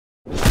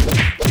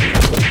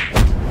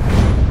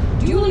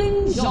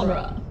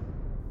genre.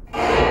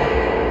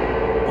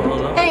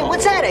 Hey,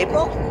 what's that,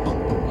 April?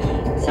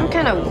 Some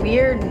kind of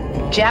weird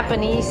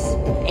Japanese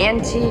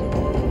antique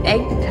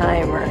egg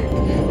timer.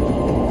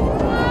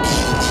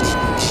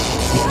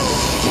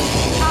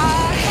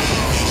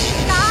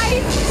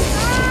 Guys!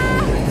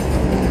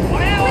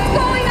 What's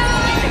going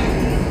on?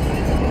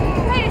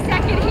 Wait a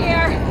second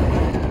here.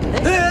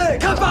 Hey,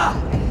 Kappa!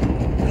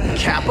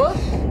 Kappa?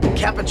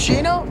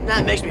 Cappuccino?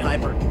 That makes me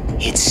hyper.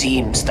 It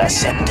seems the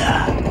scepter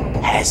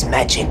has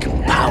magic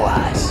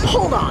powers.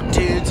 Hold on,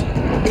 dudes.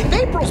 If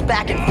April's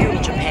back in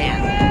feudal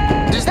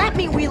Japan, does that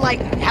mean we,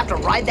 have to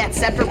ride that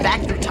scepter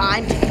back through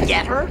time to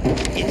get her?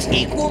 It's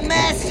equal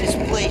mass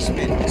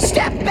displacement.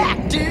 Step back,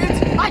 dudes!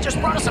 I just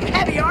brought us some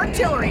heavy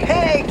artillery.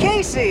 Hey,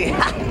 Casey!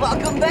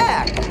 Welcome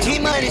back.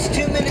 T-minus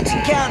 2 minutes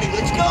and counting.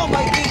 Let's go,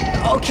 Mikey.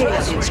 Okay,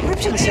 the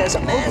inscription says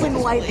open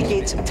wide the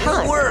gates of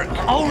time. Work.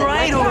 All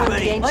right,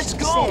 already. Let's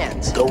go.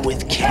 Go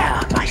with care,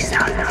 my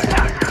son.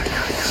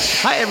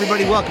 Hi,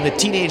 everybody. Welcome to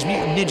Teenage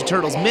Mutant Ninja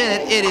Turtles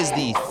Minute. It is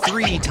the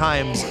 3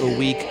 times a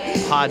week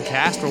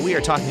podcast where we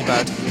are talking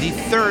about the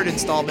third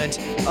installment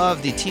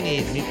of the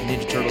Teenage Mutant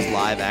Ninja Turtles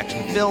live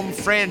action film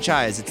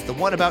franchise. It's the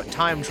one about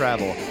time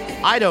travel.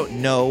 I don't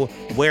know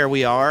where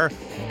we are,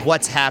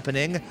 what's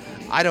happening.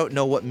 I don't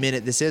know what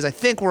minute this is. I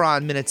think we're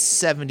on minutes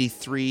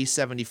 73,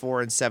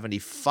 74, and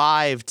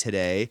 75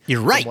 today.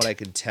 You're right. From what I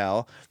can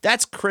tell.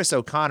 That's Chris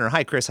O'Connor.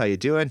 Hi, Chris. How you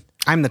doing?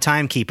 I'm the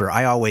timekeeper.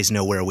 I always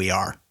know where we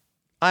are.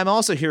 I'm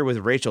also here with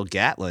Rachel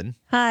Gatlin.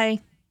 Hi.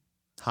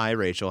 Hi,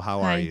 Rachel.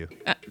 How are you?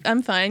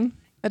 I'm fine.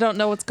 I don't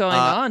know what's going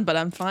on, but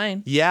I'm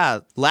fine.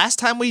 Yeah. Last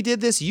time we did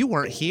this, you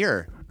weren't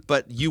here.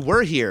 But you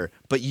were here,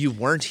 but you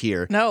weren't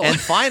here. No. And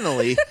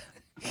finally,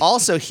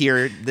 also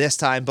here this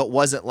time, but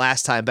wasn't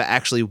last time, but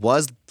actually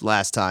was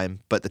last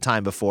time, but the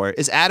time before,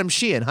 is Adam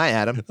Sheehan. Hi,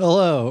 Adam.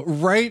 Hello.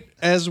 Right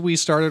as we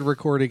started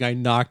recording, I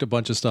knocked a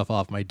bunch of stuff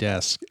off my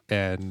desk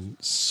and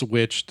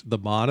switched the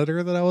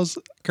monitor that I was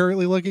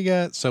currently looking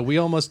at. So we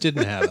almost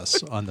didn't have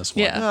us on this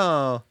one. Yeah.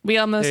 Oh. We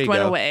almost There you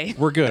went go. away.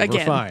 We're good. Again.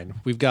 We're fine.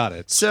 We've got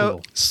it.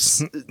 So,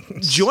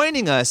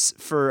 joining us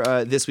for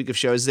this week of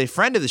shows is a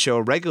friend of the show,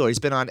 a regular. He's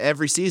been on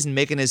every season,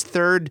 making his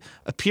third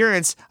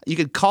appearance. You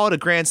could call it a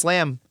Grand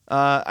Slam,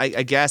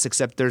 I guess,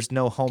 except there's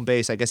no home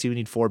base. I guess you would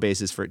need 4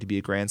 bases for it to be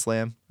a Grand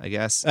Slam, I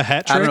guess. A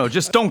hat trick? I don't know.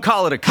 Just don't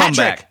call it a Hat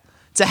comeback. trick.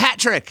 It's a hat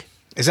trick.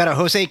 Is that a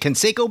Jose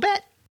Canseco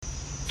bet?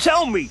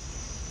 Tell me,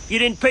 you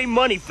didn't pay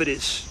money for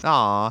this.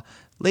 Aw.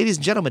 Ladies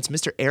and gentlemen, it's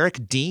Mr.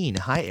 Eric Dean.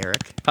 Hi,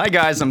 Eric. Hi,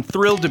 guys. I'm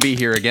thrilled to be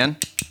here again.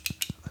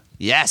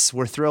 Yes,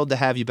 we're thrilled to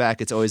have you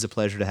back. It's always a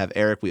pleasure to have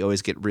Eric. We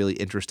always get really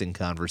interesting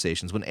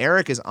conversations when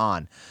Eric is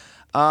on.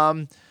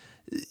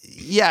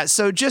 Yeah,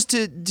 so just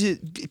to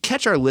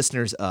catch our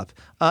listeners up,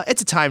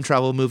 it's a time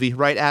travel movie,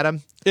 right,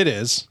 Adam? It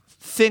is.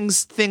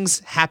 Things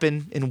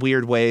happen in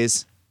weird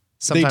ways,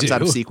 sometimes do.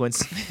 out of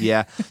sequence.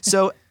 Yeah.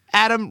 So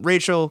Adam,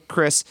 Rachel,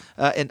 Chris,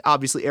 and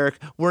obviously Eric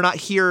were not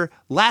here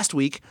last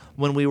week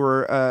when we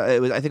were, I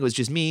think it was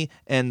just me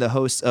and the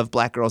hosts of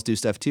Black Girls Do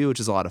Stuff Too, which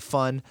is a lot of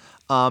fun.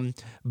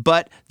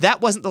 But that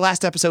wasn't the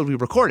last episode we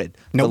recorded.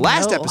 Nope. The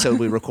last No. episode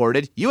we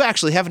recorded, you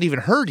actually haven't even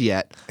heard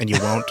yet. And you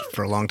won't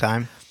for a long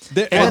time?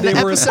 And the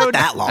they were episode- Not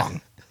that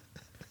long.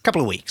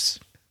 Couple of weeks.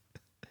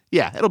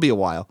 Yeah, it'll be a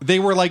while. they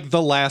were like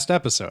the last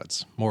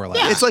episodes, more or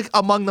less. It's like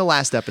among the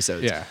last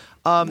episodes. Yeah.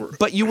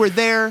 But you were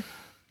there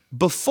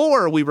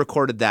before we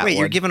recorded that Wait, one.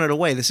 you're giving it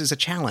away. This is a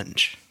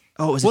challenge.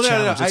 Oh, it was a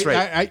challenge. That's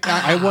right.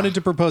 I wanted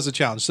to propose a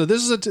challenge. So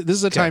this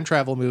is a time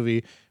travel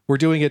movie. We're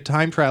doing it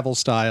time travel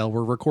style.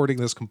 We're recording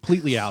this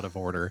completely out of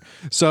order.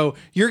 So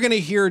you're going to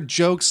hear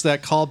jokes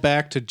that call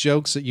back to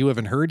jokes that you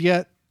haven't heard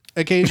yet.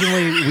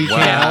 Occasionally, we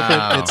can't help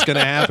it. It's going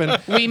to happen.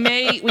 We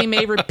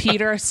may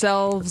repeat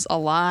ourselves a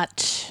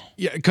lot.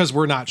 Yeah, because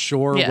we're not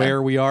sure Yeah.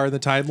 where we are in the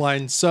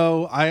timeline.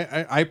 So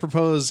I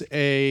propose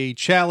a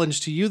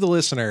challenge to you, the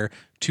listener,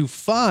 to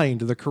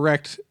find the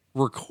correct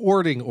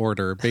recording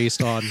order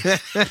based on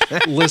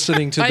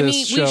listening to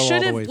this show all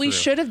the way through. we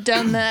should have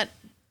done that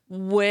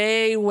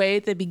way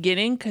at the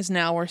beginning because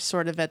now we're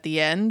sort of at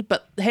the end.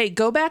 But hey,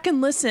 go back and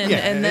listen,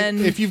 and then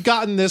if you've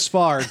gotten this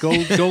far, go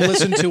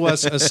listen to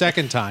us a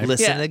second time.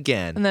 Listen Yeah.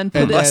 again. and then And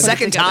put then- it a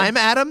second together. time,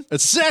 Adam? A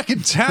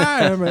second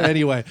time,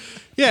 anyway.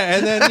 Yeah,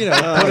 and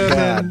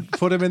then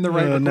put him in the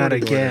right. No, not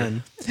recording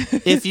again.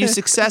 If you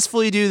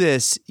successfully do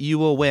this, you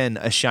will win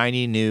a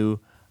shiny new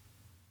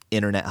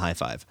internet high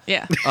five.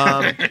 Yeah.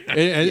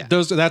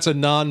 order. That's a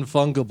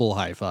non-fungible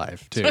high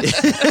five too.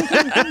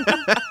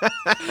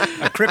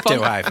 A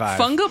crypto high five.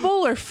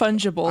 Fungable or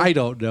fungible? I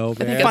don't know, man.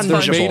 think it's They're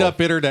fungible. made up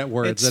internet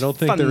words. It's I don't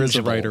think there is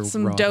a fungible. right or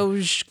Some wrong.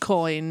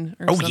 Dogecoin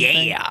or Oh,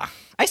 something. yeah.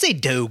 I say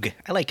Doge.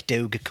 I like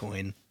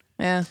Dogecoin.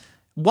 Yeah.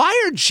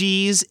 Why are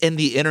G's and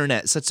the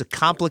internet such a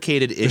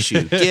complicated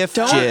issue? GIF,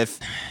 GIF, Because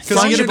the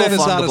fungible, internet is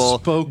not a fungible,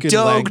 spoken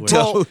Doge, language.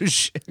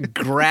 Doge.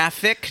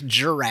 Graphic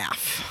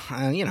giraffe.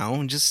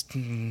 Just...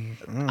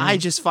 I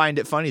just find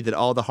it funny that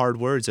all the hard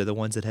words are the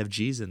ones that have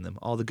G's in them.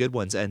 All the good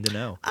ones end in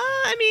O.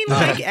 I mean,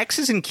 like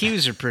X's and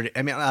Q's are pretty.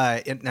 I mean,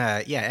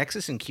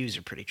 X's and Q's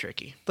are pretty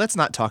tricky. Let's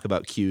not talk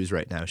about Q's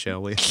right now,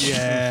 shall we?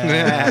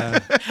 Yeah.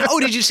 Oh,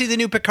 did you see the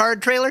new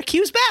Picard trailer?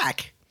 Q's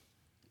back.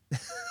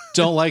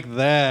 Don't like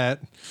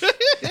that.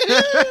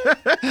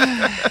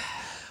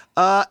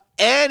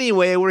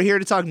 Anyway, we're here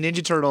to talk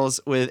Ninja Turtles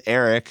with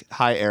Eric.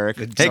 Hi, Eric.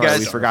 Hey, Sorry, guys.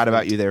 we forgot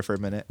about you there for a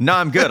minute. No,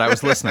 I'm good. I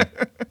was listening.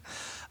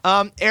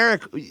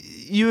 Eric,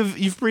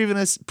 you've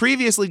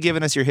previously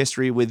given us your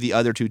history with the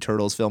other two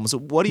Turtles films.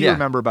 What do you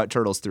remember about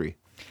Turtles 3?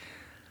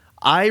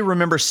 I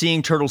remember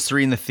seeing Turtles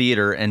 3 in the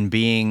theater and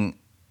being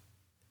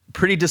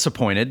pretty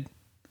disappointed.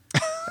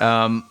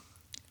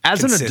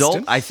 As an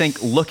adult, I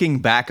think looking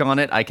back on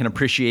it, I can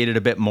appreciate it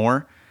a bit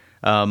more.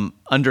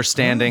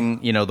 Understanding,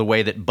 the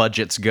way that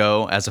budgets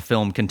go as a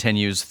film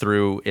continues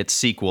through its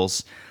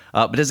sequels.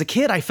 But as a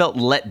kid, I felt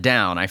let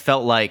down. I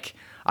felt like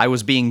I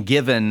was being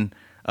given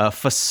a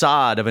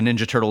facade of a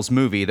Ninja Turtles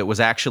movie that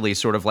was actually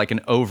sort of like an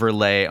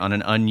overlay on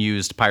an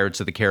unused Pirates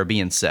of the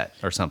Caribbean set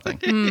or something.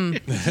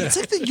 It's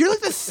like you're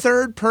like the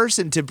third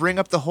person to bring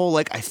up the whole,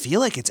 I feel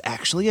like it's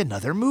actually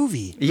another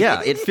movie.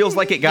 Yeah, it feels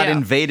like it got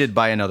invaded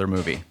by another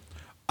movie.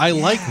 I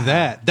like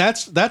that.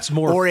 That's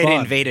more Or fun, it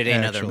invaded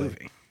another actually.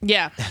 movie.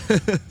 Yeah.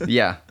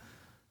 Yeah.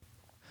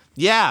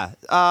 Yeah.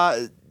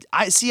 I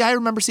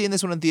remember seeing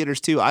this one in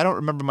theaters too. I don't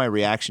remember my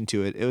reaction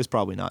to it. It was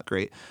probably not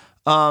great.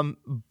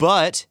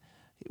 But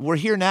we're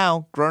here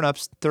now,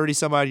 grown-ups, 30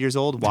 some odd years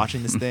old,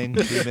 watching this thing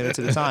 3 minutes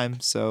at a time.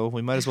 So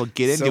we might as well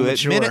get into it.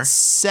 Mature. Minute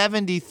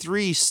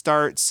 73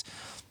 starts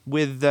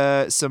with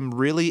some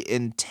really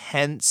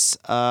intense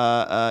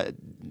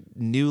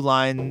New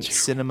Line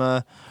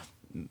cinema,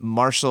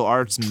 martial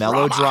arts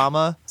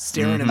melodrama.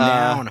 Staring him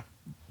down.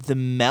 The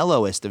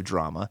mellowest of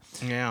drama.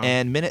 Yeah.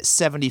 And minute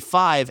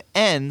 75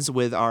 ends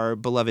with our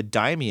beloved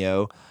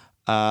Daimyo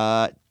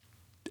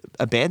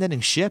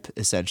abandoning ship,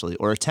 essentially,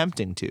 or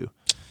attempting to.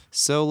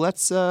 So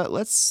let's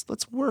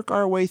work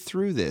our way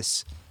through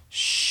this,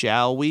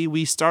 shall we?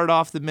 We start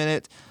off the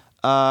minute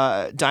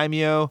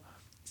Daimyo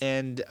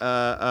and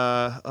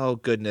oh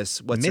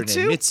goodness, what's her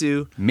name?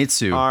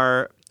 Mitsu.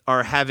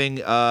 Are having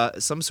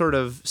some sort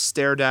of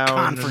stare down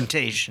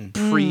Confrontation.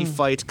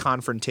 pre-fight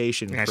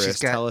confrontation. Yeah, Chris,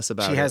 tell us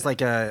about it. She has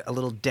like a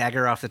little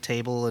dagger off the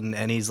table,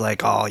 and he's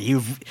like, "Oh,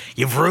 you've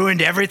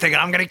ruined everything,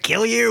 and I'm gonna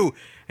kill you."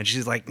 And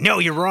she's like, "No,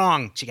 you're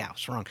wrong." She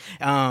was wrong.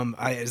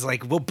 I was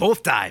like, "We'll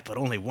both die, but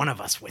only one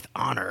of us with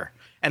honor."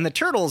 And the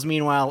turtles,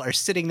 meanwhile, are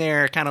sitting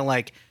there, kind of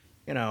like,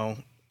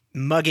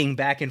 mugging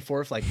back and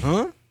forth, like,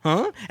 "Huh?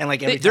 And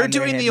like every they're time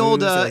doing their the head old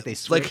moves, like, they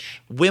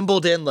swish.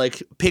 Wimbledon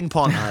ping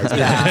pong eyes.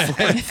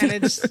 And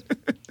it's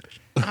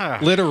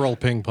Literal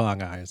ping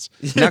pong eyes.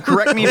 Now,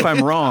 correct me if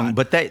I'm wrong,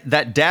 but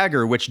that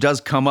dagger, which does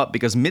come up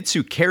because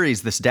Mitsu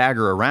carries this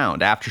dagger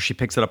around after she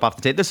picks it up off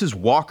the table. This is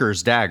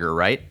Walker's dagger,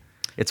 right?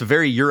 It's a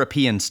very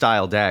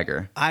European-style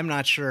dagger. I'm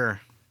not sure.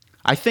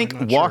 I think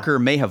Walker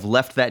may have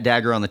left that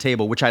dagger on the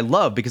table, which I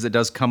love because it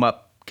does come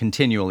up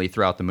continually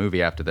throughout the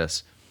movie after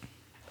this.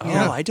 Oh,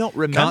 I don't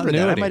remember that. I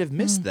Continuity. might have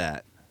missed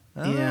that.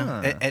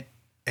 Yeah.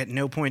 At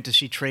no point does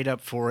she trade up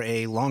for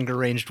a longer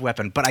ranged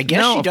weapon, but I guess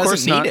No, she of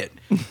course doesn't not. need it.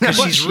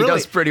 'Cause She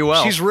does pretty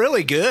well. She's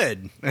really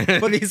good.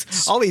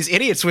 All these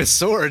idiots with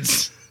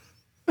swords.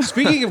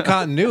 Speaking of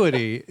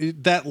continuity,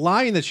 that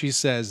line that she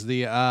says,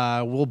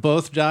 we'll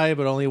both die,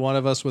 but only one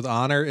of us with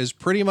honor, is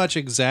pretty much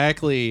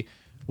exactly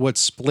what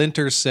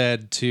Splinter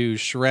said to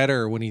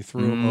Shredder when he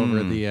threw him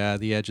over the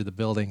edge of the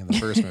building in the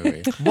first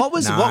movie. What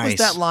was Nice.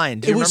 that line?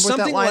 Do you remember what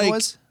that line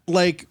was?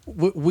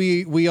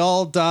 We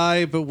all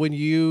die, but when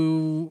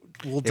you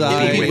will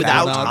die be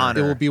without honor.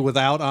 it will be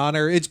without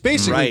honor. It's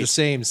basically Right. the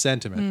same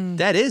sentiment.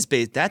 That is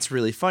that's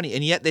really funny,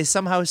 and yet they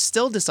somehow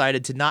still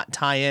decided to not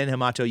tie in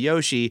Hamato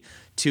Yoshi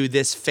to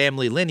this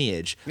family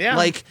lineage.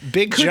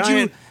 Big could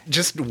giant,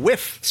 just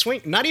whiff,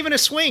 swing, not even a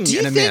swing Do you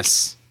and a think-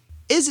 miss.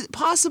 Is it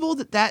possible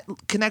that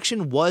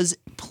connection was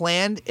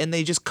planned and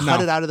they just cut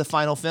No. it out of the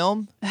final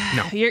film?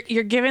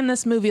 You're giving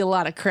this movie a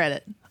lot of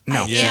credit.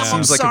 No. Yeah. I'm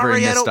Seems like a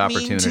very sorry, I missed don't mean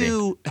opportunity.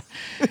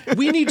 to.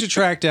 We need to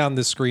track down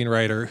this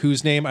screenwriter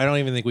whose name I don't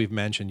even think we've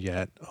mentioned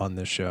yet on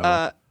this show.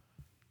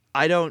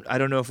 I don't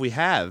know if we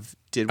have.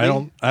 Did we?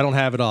 I don't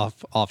have it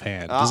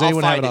offhand. Does I'll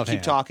anyone have find it it. offhand?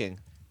 Keep talking.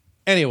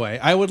 Anyway,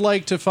 I would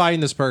like to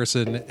find this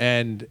person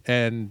and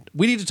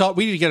we need to talk.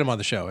 We need to get him on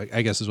the show.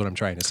 I guess is what I'm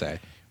trying to say.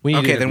 We need to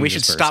Okay, then interview we this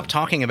should person. stop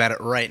talking about it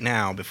right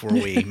now before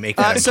we make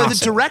that So the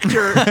impossible.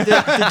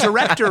 the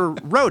director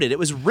wrote it. It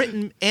was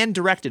written and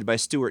directed by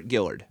Stuart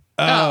Gillard.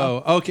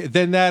 Oh, okay.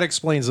 Then that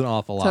explains an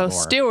awful lot So, more.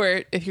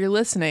 Stuart, if you're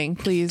listening,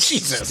 please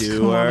Jesus.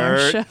 come on our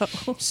Stuart.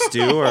 show.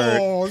 Stuart.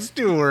 Oh,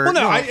 Stuart. Well,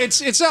 no,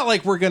 it's not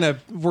like we're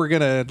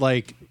gonna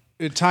like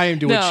tie him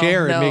to a No,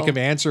 chair and no. make him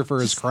answer for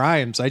his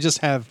crimes. I just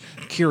have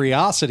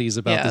curiosities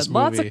about Yeah, this movie.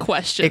 lots of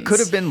questions. It could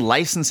have been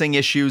licensing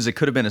issues. It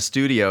could have been a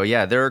studio.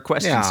 Yeah, there are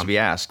questions Yeah. to be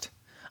asked.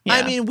 Yeah.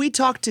 I mean, we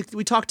talked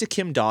to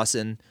Kim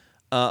Dawson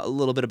a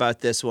little bit about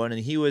this one, and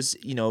he was,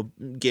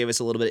 gave us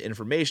a little bit of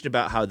information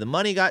about how the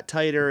money got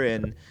tighter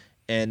and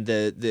and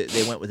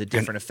they went with a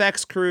different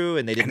effects crew,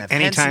 and they didn't have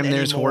Henson anytime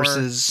there's anymore.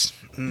 horses.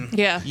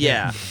 Yeah.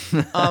 Yeah.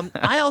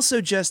 I also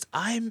just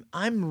I'm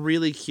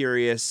really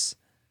curious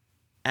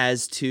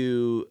as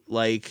to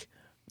like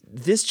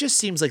this just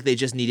seems like they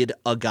just needed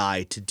a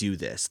guy to do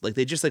this. Like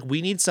they just like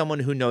we need someone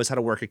who knows how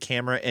to work a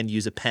camera and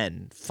use a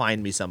pen.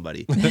 Find me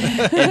somebody. And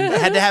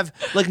had to have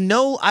like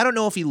I don't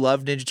know if he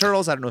loved Ninja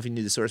Turtles. I don't know if he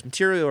knew the source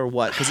material or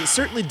what, because it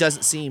certainly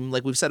doesn't seem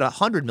like we've said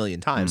 100 million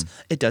times.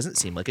 It doesn't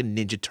seem like a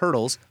Ninja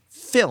Turtles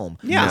film.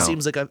 Yeah. It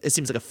seems like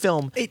a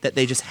film that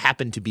they just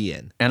happen to be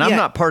in. And I'm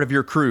not part of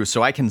your crew,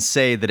 so I can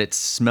say that it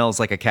smells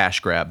like a cash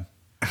grab.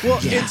 Well,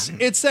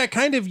 it's that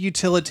kind of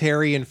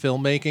utilitarian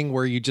filmmaking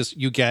where you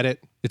get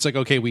it. It's like,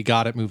 okay, we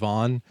got it, move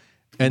on,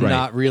 and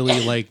not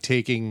really like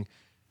taking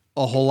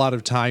a whole lot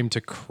of time to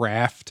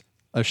craft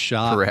a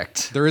shot.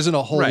 Correct. There isn't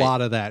a whole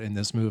lot of that in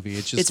this movie.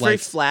 It's just very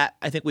flat.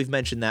 I think we've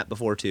mentioned that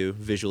before too.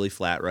 Visually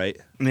flat, right?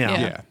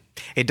 Yeah.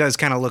 It does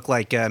kind of look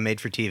like made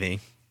for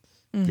TV.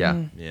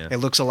 Yeah. Yeah. It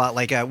looks a lot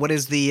like what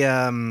is the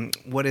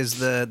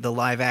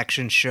live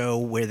action show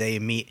where they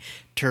meet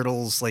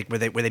turtles, like where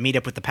they meet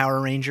up with the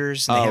Power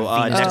Rangers? And they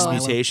have Next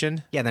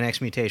Mutation. Yeah, the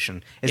Next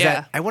Mutation.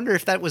 That? I wonder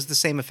if that was the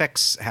same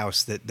effects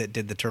house that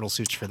did the turtle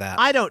suits for that.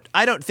 I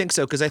don't think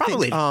so, because I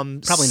think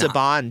probably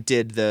Saban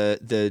did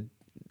the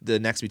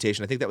Next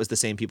Mutation. I think that was the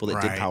same people that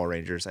did Right. Power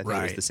Rangers. I think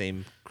it was the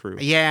same crew.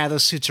 Yeah,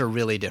 those suits are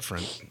really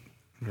different.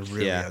 They're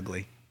really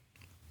ugly.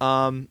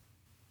 The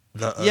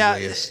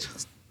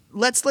ugliest.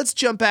 Let's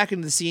jump back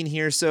into the scene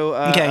here. So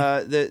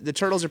the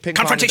turtles are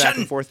ping-ponging back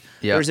and forth.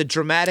 Yeah. There's a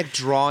dramatic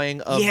drawing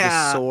of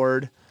the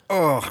sword.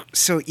 Oh,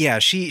 so yeah,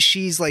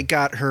 she's like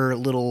got her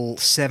little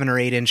 7 or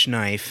 8 inch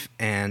knife,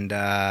 and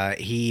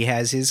he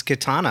has his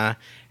katana,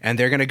 and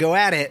they're gonna go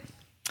at it.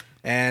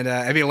 And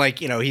I mean,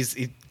 like, you know, he's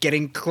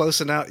getting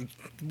close enough.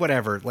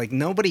 Whatever. Like,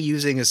 nobody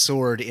using a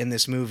sword in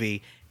this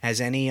movie has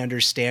any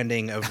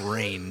understanding of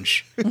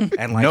range.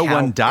 And like no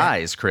one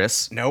dies,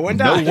 Chris. No one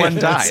dies. No one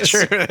dies. That's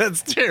true.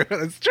 That's true.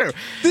 That's true.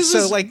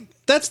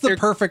 That's the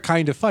perfect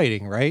kind of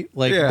fighting, right?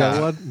 Like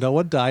no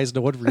one dies,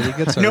 no one really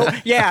gets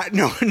hurt.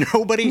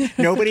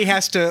 Nobody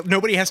has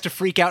to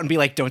freak out and be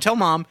like, "Don't tell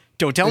mom.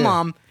 Don't tell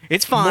mom.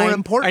 It's fine. More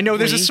importantly, I know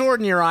there's a sword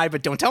in your eye,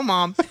 but don't tell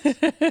mom."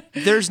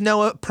 There's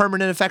no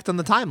permanent effect on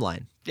the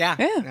timeline.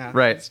 Yeah.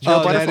 Right.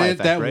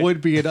 That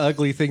would be an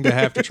ugly thing to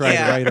have to try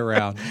to write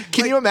around.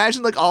 Can you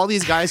imagine like all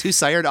these guys who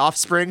sired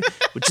offspring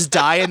would just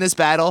die in this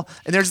battle,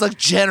 and there's like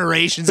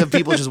generations of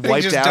people just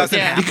wiped out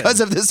because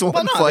of this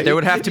one fight? There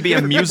would have to be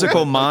a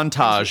musical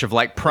montage of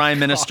like prime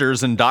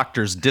ministers and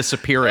doctors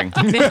disappearing.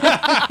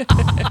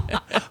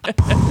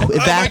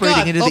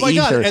 Evaporating into the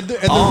ether. And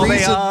All the they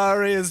reason,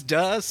 are is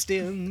dust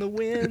in the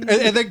wind.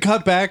 and then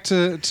cut back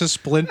to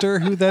Splinter,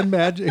 who then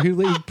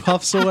who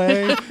puffs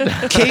away.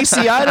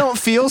 Casey, I don't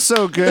feel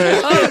so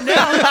good.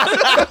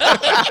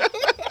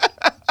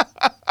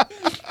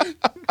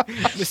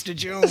 Mr.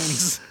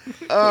 Jones.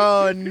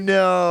 Oh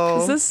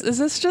no. Is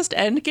this just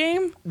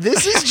Endgame?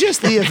 This is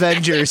just the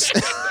Avengers.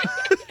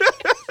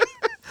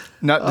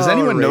 Now, does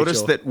anyone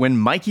notice Rachel. that when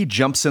Mikey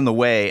jumps in the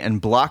way and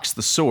blocks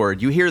the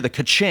sword, you hear the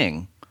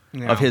ka-ching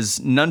of his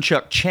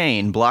nunchuck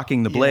chain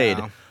blocking the blade,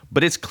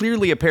 but it's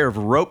clearly a pair of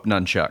rope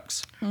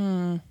nunchucks.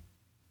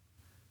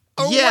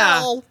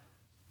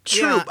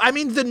 True. Yeah. I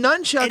mean, the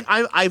nunchuck,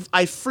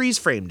 I freeze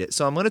framed it,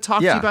 so I'm going to talk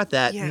to you about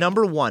that. Yeah.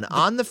 Number one,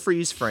 on the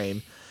freeze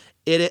frame,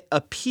 it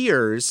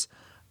appears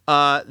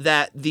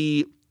that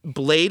the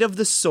blade of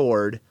the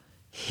sword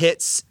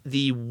hits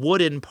the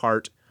wooden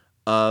part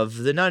of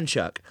the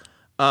nunchuck.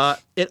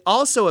 It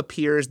also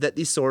appears that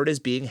the sword is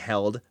being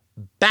held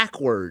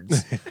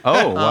backwards.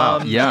 Oh, wow.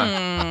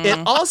 Yeah. It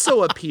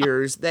also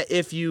appears that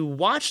if you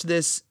watch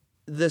this,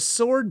 the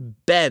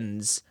sword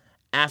bends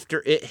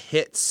after it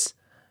hits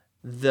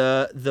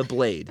the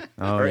blade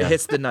or it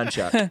hits the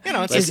nunchuck. You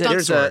know, it's Like, a stunt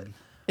there's sword.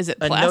 Is it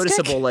a plastic?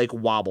 noticeable like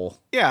wobble.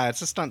 Yeah,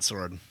 it's a stunt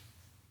sword.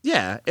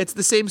 Yeah, it's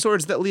the same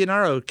swords that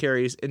Leonardo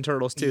carries in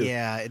Turtles too.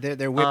 Yeah,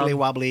 they're wibbly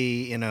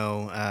wobbly,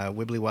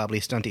 wibbly wobbly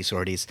stunty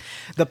swordies.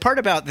 The part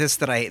about this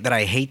that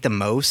I hate the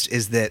most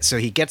is that so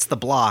he gets the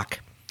block,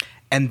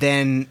 and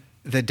then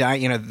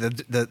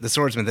the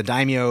swordsman, the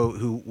daimyo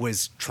who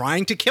was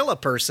trying to kill a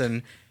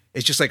person,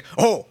 is just like,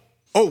 whoa,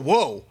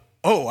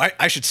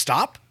 I should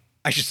stop.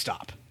 I should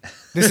stop.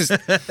 This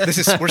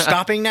is we're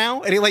stopping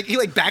now, and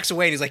he backs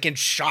away and he's like in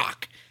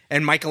shock.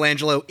 And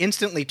Michelangelo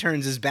instantly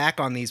turns his back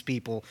on these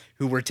people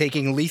who were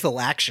taking lethal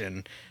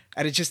action,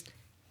 and it's just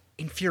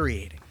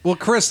infuriating. Well,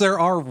 Chris, there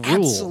are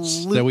rules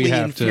Absolutely that we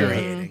have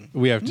infuriating. to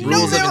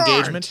Rules of there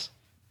engagement.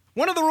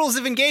 One of the rules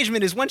of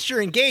engagement is once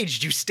you're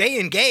engaged, you stay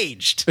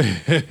engaged.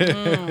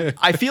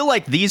 I feel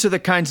like these are the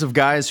kinds of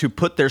guys who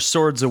put their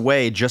swords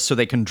away just so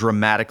they can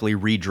dramatically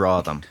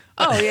redraw them.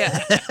 Oh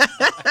yeah.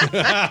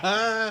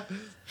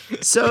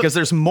 So Because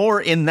there's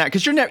more in that.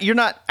 Because you're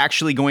not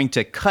actually going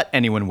to cut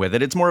anyone with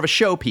it. It's more of a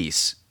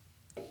showpiece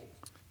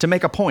to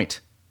make a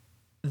point.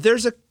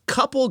 There's a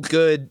couple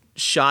good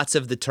shots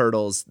of the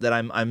turtles that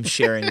I'm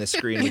sharing the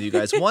screen with you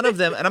guys. One of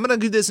them, and I'm going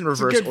to do this in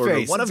reverse order.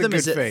 Face. One of It's a them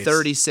is good at face.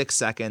 36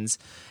 seconds.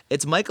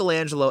 It's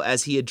Michelangelo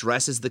as he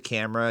addresses the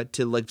camera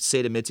to like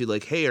say to Mitsu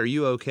like, "Hey, are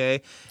you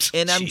okay?"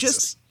 And I'm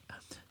just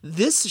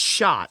this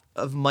shot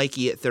of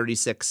Mikey at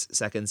 36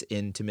 seconds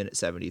into minute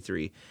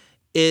 73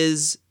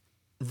 is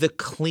the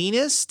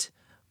cleanest,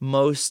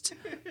 most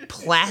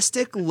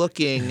plastic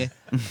looking,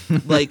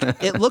 like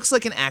it looks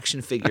like an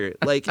action figure.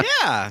 Like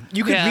Yeah,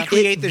 you could Yeah.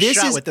 recreate this This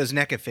shot is- with those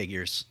NECA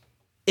figures.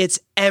 it's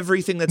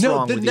everything that's No,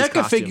 wrong the with these NECA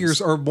costumes.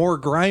 figures are more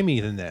grimy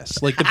than this.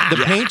 Like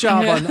the paint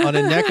job on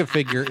a NECA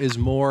figure is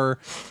more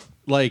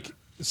like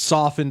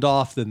softened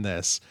off than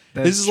this.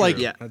 This is like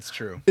Yeah. That's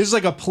true. this is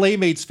like a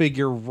Playmates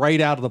figure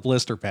right out of the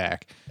blister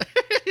pack.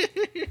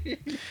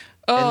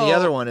 And the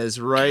other one is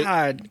right.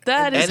 God,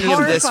 That is Any of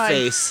this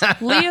horrifying. face.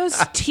 Leo's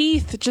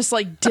teeth just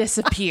like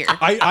disappear.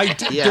 Yeah.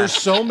 There's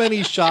so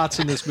many shots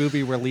in this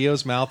movie where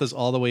Leo's mouth is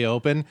all the way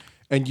open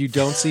and you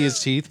don't see his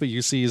teeth, but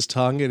you see his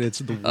tongue, and it's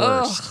the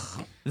worst.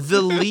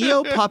 The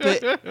Leo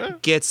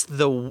puppet gets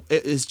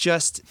it is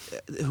just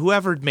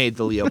whoever made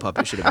the Leo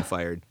puppet should have been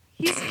fired.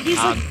 He's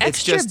like it's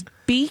extra just-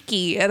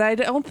 beaky, and I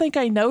don't think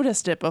I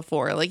noticed it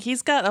before. Like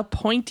he's got a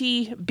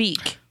pointy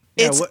beak.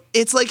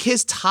 It's like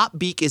his top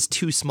beak is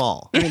too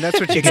small. I mean, that's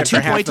what you get too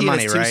for half pointy the and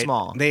money, it's too right?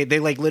 small. They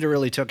like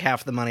literally took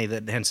half the money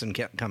that Henson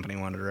Company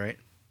wanted, right?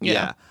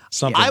 Yeah.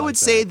 Something I like would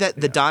say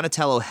that the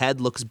Donatello head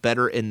looks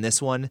better in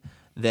this one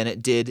than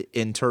it did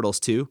in Turtles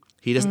 2.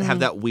 He doesn't have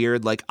that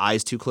weird like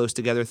eyes too close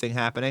together thing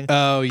happening.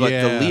 Oh, But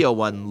yeah. the Leo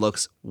one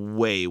looks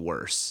way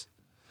worse.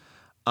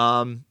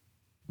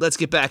 Let's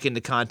get back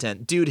into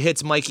content. Dude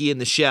hits Mikey in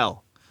the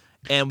shell,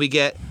 and we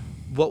get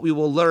what we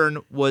will learn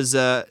was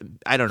I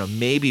don't know,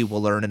 maybe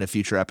we'll learn in a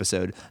future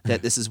episode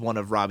that this is one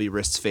of Robbie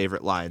Rist's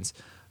favorite lines,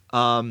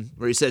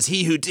 where he says,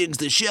 "He who digs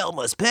the shell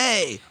must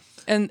pay."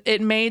 And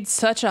it made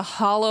such a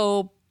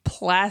hollow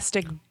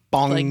plastic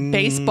Bong. like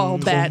baseball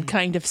bat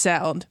kind of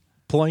sound.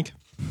 Plank.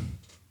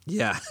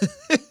 Yeah.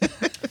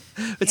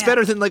 It's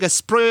better than like a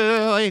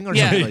spring or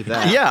Yeah. something like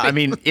that. Yeah, I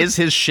mean, is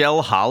his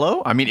shell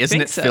hollow? I mean, isn't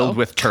think it so. filled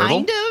with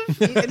turtle? Kind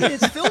of. I mean,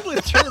 it's filled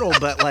with turtle,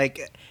 but like,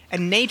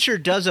 and nature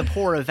does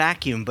abhor a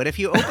vacuum. But if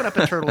you open up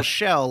a turtle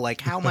shell,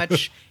 like, how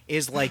much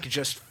is like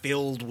just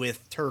filled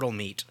with turtle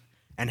meat,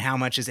 and how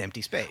much is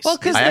empty space? Well,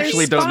 because I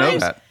actually don't know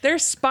that. Their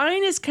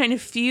spine is kind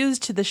of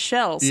fused to the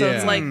shell, so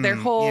it's Yeah. like their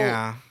whole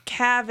yeah.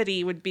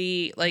 cavity would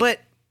be like.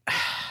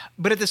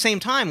 But at the same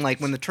time, like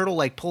when the turtle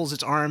like pulls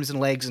its arms and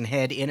legs and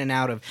head in and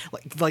out of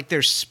like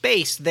there's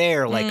space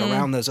there, like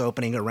around those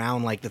opening,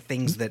 around like the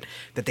things that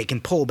they can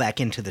pull back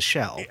into the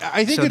shell.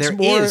 I think so it's there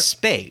more- is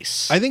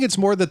space. I think it's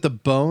more that the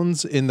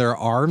bones in their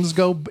arms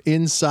go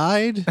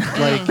inside.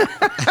 Like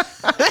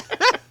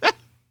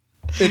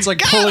it's like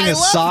pulling a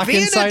sock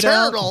inside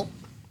out.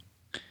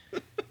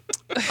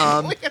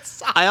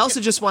 I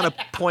also just want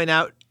to point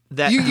out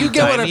that You the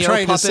get what I'm Daimyo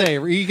trying puppet, to say.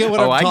 You get what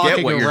Oh, I'm I talking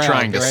get what you're around,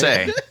 trying to right?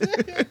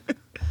 say.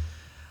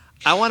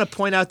 I want to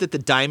point out that the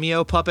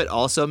Daimyo puppet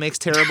also makes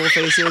terrible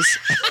faces.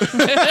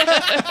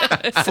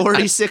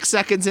 46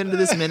 seconds into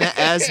this minute,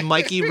 as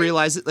Mikey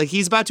realizes, like,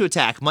 he's about to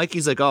attack.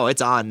 Mikey's like, "Oh,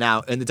 it's on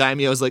now," and the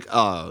Daimyo's like,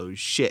 "Oh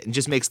shit," and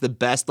just makes the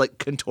best like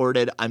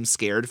contorted "I'm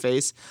scared"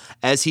 face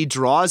as he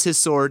draws his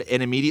sword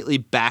and immediately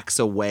backs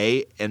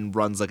away and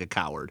runs like a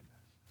coward.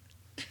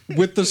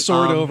 With the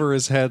sword over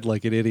his head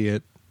like an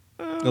idiot.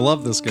 I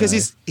love this guy.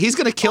 Because he's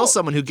gonna kill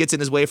someone who gets in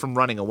his way from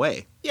running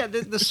away. Yeah,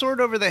 the sword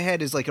over the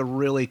head is like a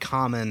really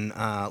common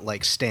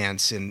like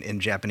stance in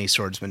Japanese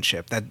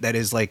swordsmanship. That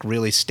is like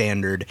really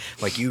standard.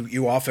 Like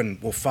you often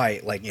will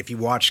fight. Like if you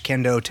watch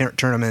kendo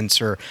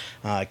tournaments or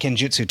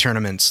kenjutsu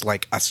tournaments,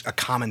 like a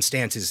common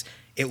stance is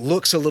it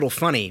looks a little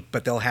funny,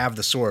 but they'll have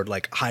the sword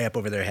like high up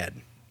over their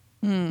head,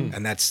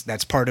 and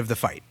that's part of the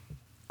fight.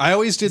 I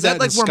always did Is that that,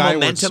 like in where Skyward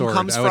momentum Sword.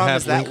 comes I would from?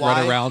 have Is that Link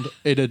run why? around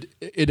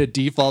in a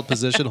default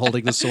position,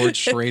 holding the sword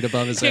straight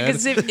above his Yeah, head.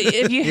 because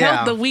if you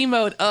Yeah. held the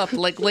Wiimote up,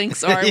 like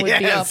Link's arm would be up.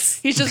 Yes.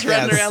 He's just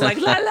running Yes. around like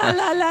la la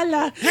la la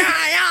la.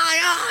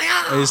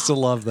 I used to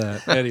love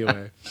that.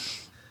 Anyway,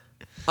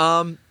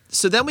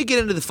 So then we get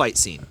into the fight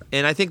scene,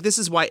 and I think this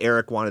is why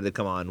Eric wanted to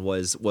come on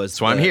was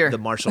why I'm here. the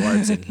martial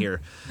arts in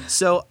here.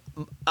 So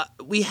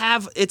we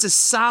have it's a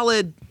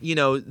solid,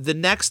 the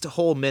next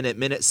whole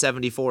minute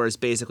 74 is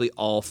basically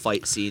all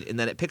fight scene, and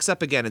then it picks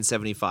up again in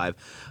 75.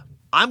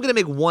 I'm gonna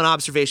make one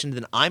observation,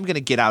 then I'm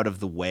gonna get out of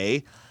the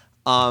way.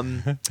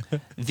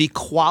 The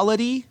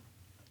quality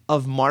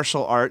of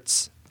martial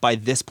arts by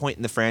this point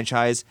in the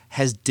franchise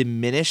has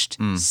diminished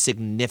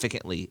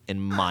significantly, in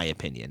my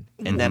opinion.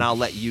 And then I'll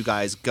let you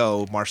guys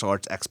go, martial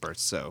arts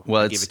experts. So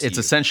Well, I'll give it to it's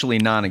you. essentially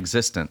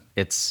non-existent.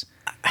 It's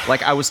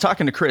like I was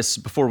talking to Chris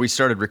before we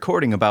started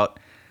recording about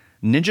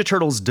Ninja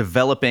Turtles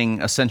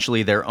developing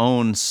essentially their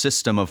own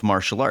system of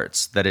martial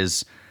arts. That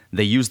is,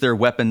 they use their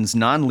weapons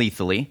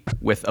non-lethally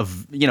with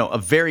a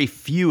very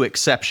few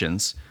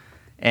exceptions,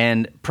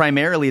 and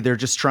primarily they're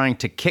just trying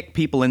to kick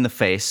people in the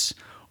face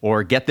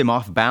or get them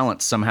off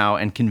balance somehow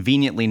and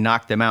conveniently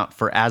knock them out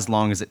for as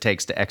long as it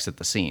takes to exit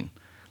the scene.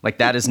 Like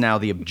that is now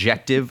the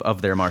objective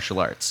of their martial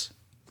arts.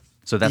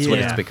 So that's what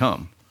it's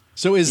become.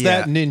 So is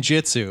that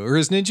ninjutsu, or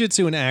is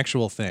ninjutsu an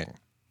actual thing?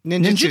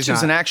 Ninjutsu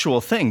is an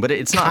actual thing, but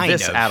it's not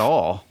this at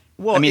all.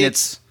 Well, I mean,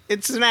 it's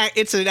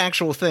an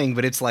actual thing,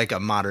 but it's like a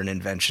modern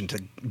invention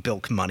to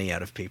bilk money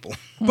out of people.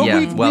 But Yeah,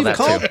 we've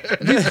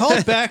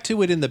called back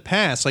to it in the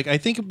past. Like I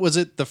think was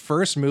it the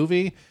first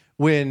movie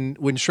when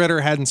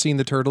Shredder hadn't seen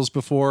the Turtles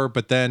before,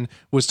 but then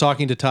was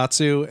talking to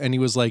Tatsu, and he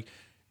was like,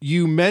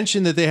 "You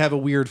mentioned that they have a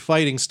weird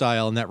fighting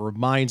style, and that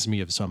reminds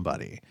me of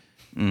somebody."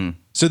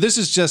 So this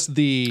is just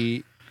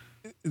the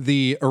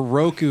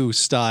Oroku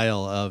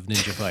style of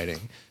ninja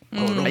fighting.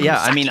 Yeah,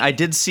 I mean, I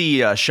did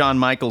see Shawn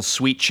Michaels'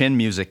 Sweet Chin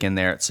music in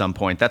there at some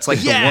point. That's like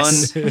the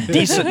one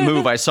decent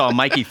move I saw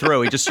Mikey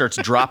throw. He just starts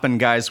dropping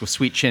guys with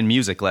Sweet Chin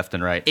music left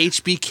and right.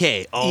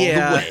 HBK all the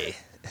way.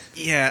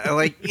 Yeah,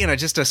 like,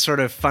 just a sort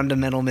of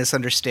fundamental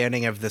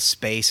misunderstanding of the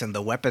space and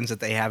the weapons that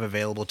they have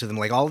available to them.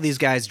 Like, all of these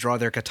guys draw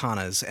their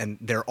katanas, and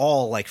they're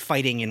all, like,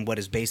 fighting in what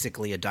is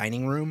basically a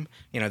dining room.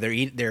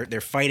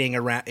 They're fighting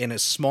around in a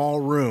small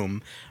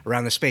room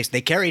around the space.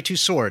 They carry two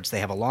swords. They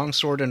have a long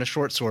sword and a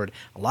short sword.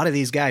 A lot of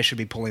these guys should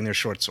be pulling their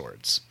short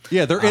swords.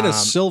 Yeah, they're in a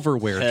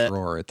silverware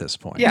drawer at this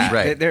point. Yeah,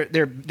 Right.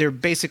 They're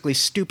basically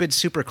stupid,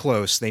 super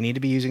close. They need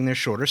to be using their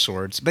shorter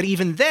swords. But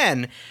even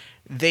then,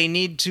 they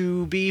need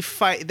to be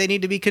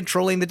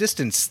controlling the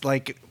distance.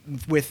 Like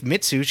with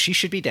Mitsu, she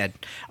should be dead.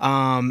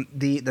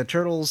 The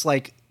turtles,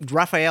 like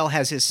Raphael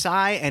has his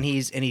sai and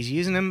he's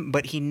using them,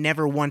 but he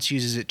never once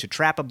uses it to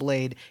trap a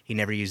blade. He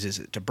never uses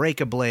it to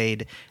break a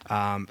blade.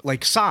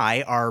 Like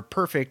sai are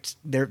perfect.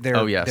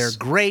 They're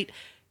great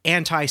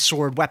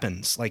anti-sword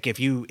weapons. Like if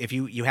you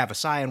have a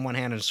sai in one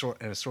hand and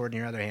a sword in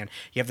your other hand,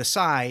 you have the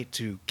sai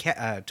to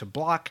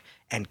block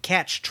and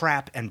catch,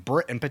 trap, and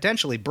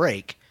potentially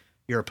break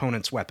your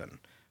opponent's weapon.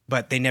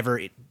 But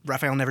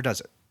Raphael never does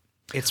it.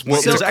 It's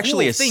there's a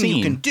actually cool a thing scene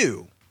you can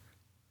do,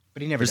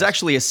 but he never There's does.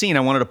 actually a scene I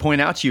wanted to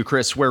point out to you,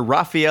 Chris, where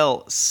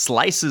Raphael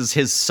slices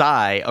his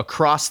sai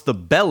across the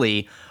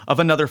belly of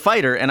another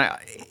fighter, and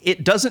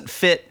it doesn't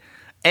fit.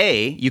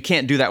 A, you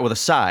can't do that with a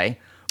sai,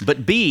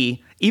 but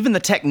B, even the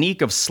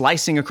technique of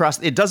slicing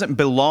across, it doesn't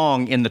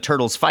belong in the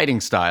Turtles'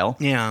 fighting style.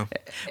 Yeah.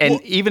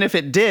 And even if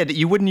it did,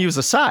 you wouldn't use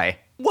a sai.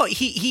 Well,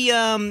 he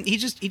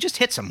just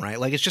hits him, right?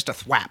 Like it's just a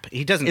thwap.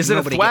 He doesn't. Is it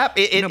a thwap?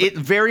 It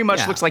very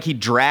much looks like he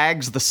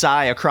drags the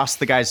sai across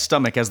the guy's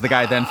stomach as the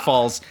guy then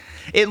falls.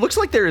 It looks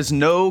like there is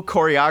no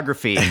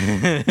choreography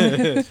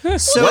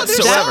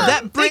whatsoever.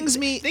 That brings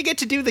me. They get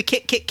to do the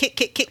kick.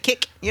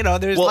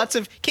 There's lots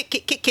of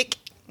kick.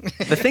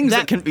 The things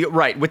that can be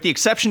right, with the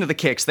exception of the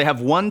kicks, they have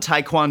one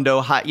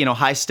taekwondo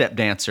high step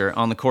dancer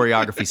on the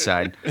choreography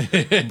side.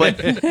 But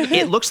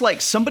it looks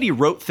like somebody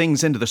wrote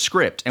things into the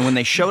script, and when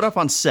they showed up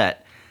on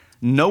set,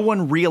 no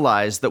one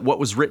realized that what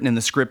was written in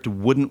the script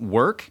wouldn't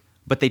work,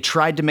 but they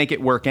tried to make it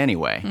work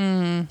anyway.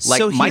 Like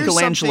So here's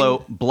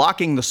Michelangelo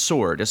blocking the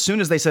sword. As soon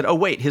as they said, "Oh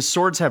wait, his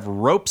swords have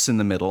ropes in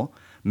the middle.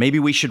 Maybe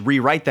we should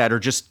rewrite that or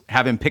just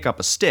have him pick up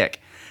a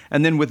stick."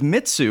 And then with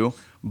Mitsu,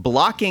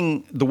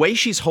 blocking, the way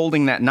she's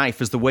holding that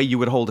knife is the way you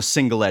would hold a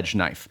single-edged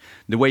knife.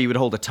 The way you would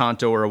hold a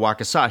tanto or a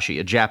wakizashi,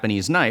 a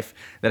Japanese knife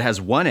that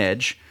has one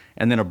edge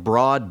and then a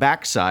broad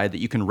backside that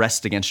you can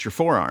rest against your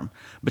forearm.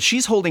 But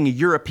she's holding a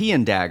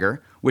European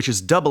dagger, which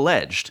is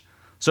double-edged.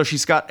 So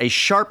she's got a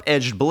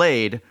sharp-edged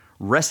blade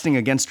resting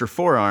against her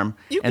forearm,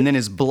 and then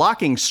is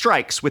blocking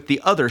strikes with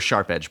the other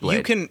sharp-edged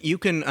blade. You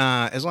can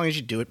as long as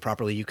you do it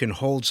properly, you can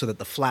hold so that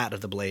the flat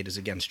of the blade is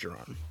against your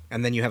arm,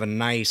 and then you have a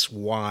nice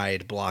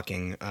wide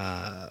blocking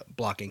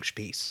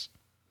piece.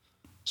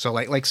 So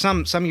like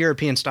some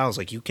European styles,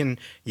 like you can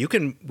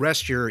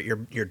rest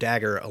your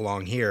dagger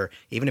along here,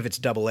 even if it's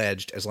double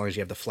edged, as long as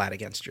you have the flat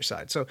against your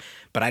side. So,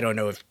 but I don't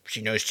know if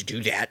she knows to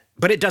do that.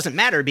 But it doesn't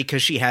matter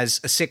because she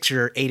has a 6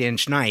 or 8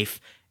 inch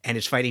knife and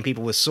is fighting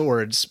people with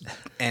swords,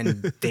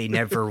 and they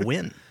never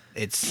win.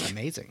 It's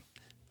amazing.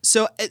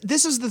 So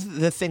this is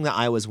the thing that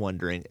I was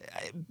wondering.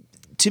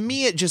 To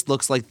me, it just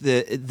looks like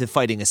the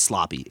fighting is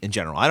sloppy in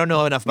general. I don't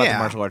know enough about the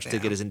martial arts to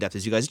get as in-depth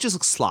as you guys. It just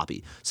looks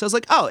sloppy. So I was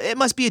like, oh, it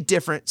must be a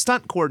different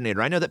stunt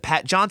coordinator. I know that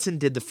Pat Johnson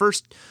did the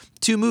first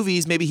 2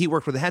 movies. Maybe he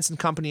worked with the Henson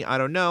Company. I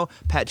don't know.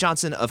 Pat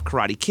Johnson of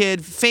Karate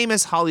Kid,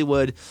 famous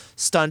Hollywood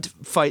stunt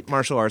fight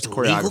martial arts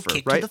choreographer, Legal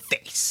kick right? to the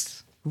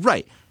face.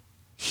 Right.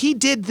 He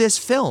did this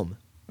film.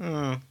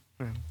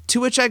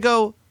 To which I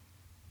go,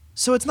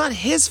 so it's not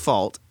his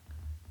fault.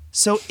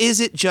 So is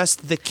it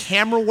just the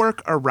camera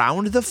work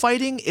around the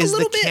fighting? Is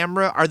the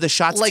camera, are the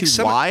shots like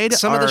too wide?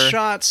 Some of the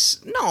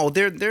shots, no,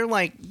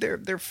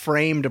 they're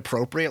framed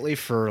appropriately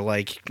for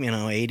 80s,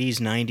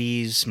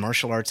 90s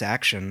martial arts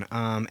action.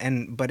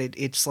 But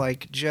it's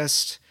like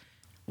just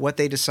what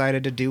they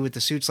decided to do with the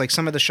suits. Like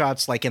some of the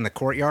shots, like in the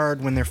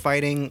courtyard when they're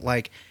fighting,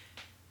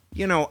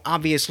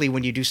 obviously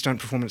when you do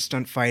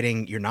stunt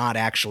fighting, you're not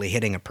actually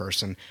hitting a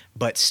person,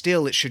 but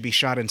still it should be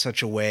shot in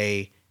such a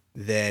way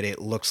that it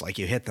looks like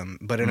you hit them.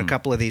 But in a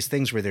couple of these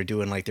things where they're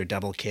doing like their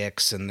double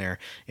kicks and their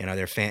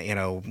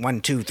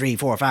 1, 2, 3,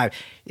 4, 5,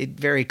 it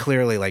very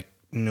clearly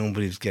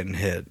nobody's getting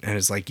hit, and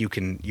it's like you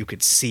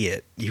could see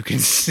it. You can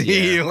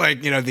see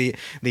like the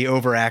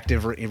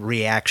overactive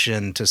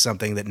reaction to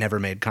something that never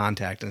made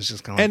contact, and it's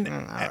just kind of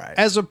like, all right.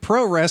 As a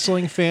pro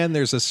wrestling fan,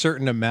 there's a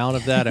certain amount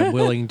of that I'm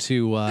willing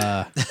to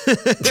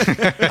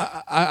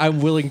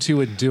I'm willing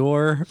to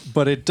endure,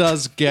 but it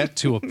does get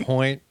to a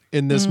point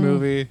in this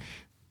movie.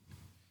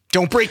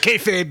 Don't break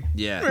kayfabe.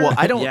 Yeah. Well,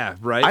 I don't. Yeah,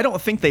 right. I don't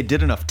think they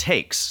did enough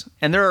takes,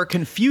 and there are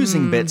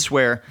confusing bits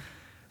where,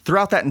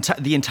 throughout that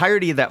the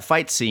entirety of that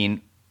fight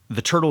scene,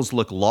 the turtles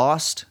look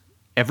lost.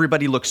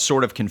 Everybody looks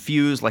sort of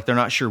confused, like they're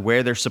not sure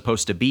where they're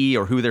supposed to be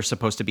or who they're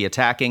supposed to be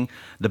attacking.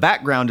 The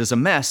background is a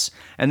mess,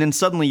 and then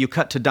suddenly you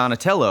cut to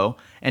Donatello,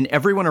 and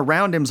everyone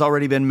around him's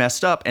already been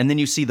messed up, and then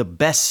you see the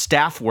best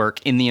staff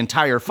work in the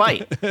entire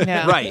fight.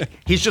 Yeah. Right.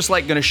 He's just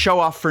like going to show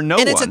off for no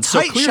And one. it's a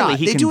tight so clearly shot.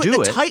 he They can do it in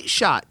do a it. tight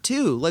shot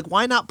too. Like,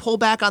 why not pull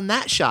back on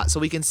that shot so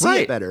we can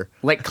see it better?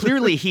 Like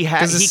clearly he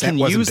 'Cause the he set can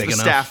wasn't use the big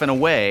enough. staff in a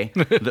way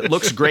that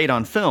looks great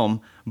on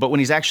film, but when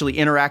he's actually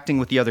interacting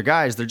with the other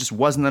guys, there just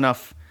wasn't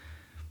enough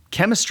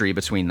chemistry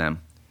between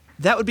them.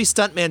 That would be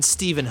stuntman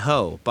Stephen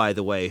Ho, by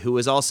the way, who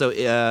has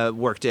also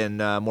worked in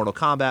Mortal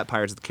Kombat,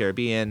 Pirates of the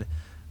Caribbean,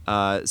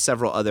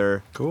 several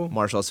other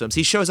martial arts films.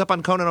 He shows up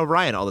on Conan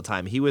O'Brien all the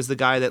time. He was the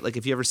guy that, like,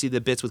 if you ever see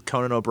the bits with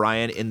Conan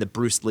O'Brien in the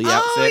Bruce Lee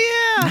outfit,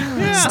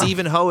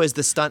 Stephen Ho is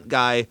the stunt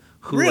guy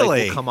who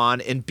Really? will come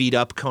on and beat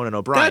up Conan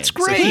O'Brien. That's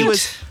So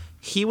great.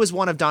 he was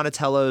one of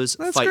Donatello's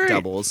fight great.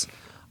 doubles.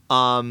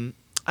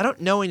 I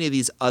don't know any of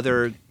these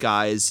other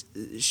guys.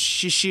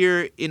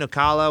 Shishir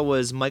Inokala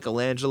was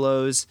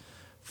Michelangelo's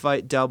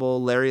fight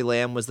double. Larry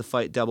Lamb was the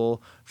fight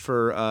double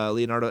for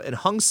Leonardo. And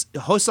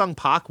Ho-Sung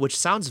Pak, which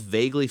sounds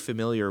vaguely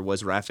familiar,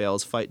 was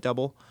Raphael's fight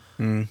double.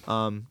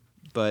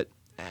 But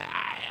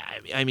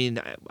I mean,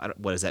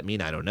 what does that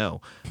mean? I don't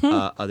know.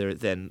 Other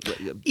than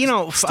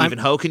Stephen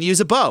Ho can use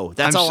a bow.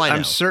 That's all I know.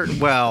 I'm certain.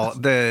 Well,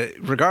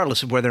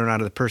 regardless of whether or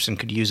not the person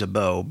could use a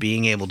bow,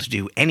 being able to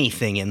do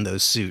anything in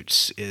those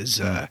suits is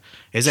a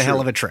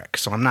hell of a trick.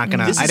 So I'm not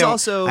gonna. This I is don't.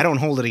 also- I don't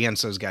hold it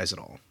against those guys at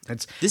all.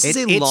 This is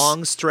a it's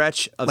long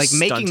stretch of like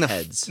stunt making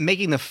heads.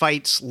 making the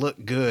fights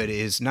look good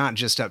is not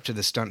just up to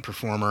the stunt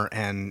performer,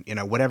 and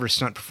whatever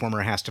stunt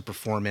performer has to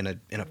perform in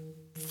a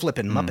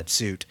flippin' Muppet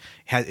suit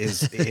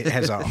it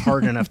has a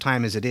hard enough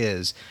time as it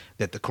is,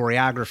 that the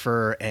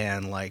choreographer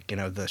and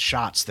the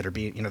shots that are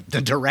being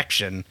the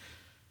direction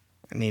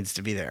needs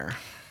to be there.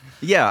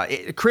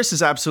 Yeah, Chris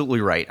is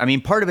absolutely right. I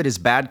mean, part of it is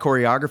bad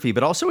choreography,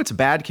 but also it's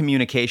bad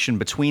communication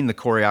between the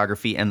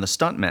choreography and the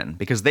stuntmen,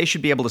 because they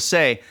should be able to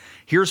say,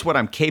 here's what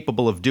I'm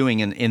capable of doing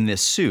in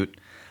this suit.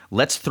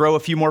 Let's throw a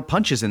few more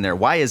punches in there.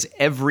 Why is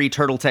every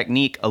turtle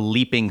technique a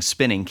leaping,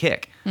 spinning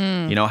kick?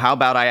 How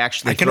about I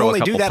actually can throw only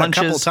a couple do that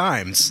punches? a couple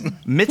times.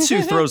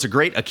 Mitsu throws a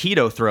great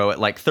Aikido throw at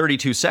like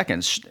 32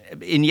 seconds,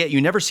 and yet you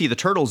never see the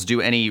turtles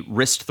do any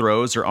wrist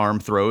throws or arm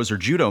throws or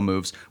judo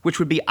moves, which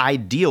would be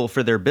ideal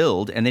for their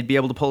build, and they'd be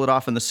able to pull it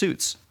off in the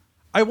suits.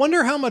 I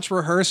wonder how much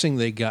rehearsing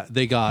they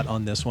got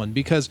on this one,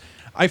 because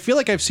I feel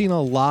like I've seen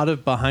a lot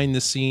of behind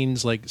the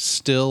scenes like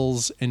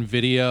stills and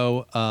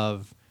video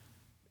of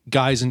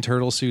guys in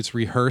turtle suits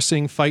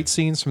rehearsing fight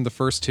scenes from the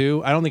first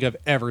two. I don't think I've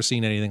ever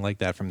seen anything like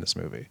that from this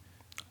movie.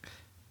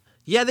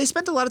 Yeah, they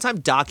spent a lot of time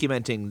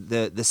documenting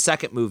the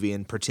second movie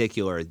in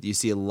particular. You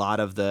see a lot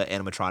of the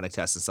animatronic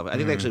tests and stuff. I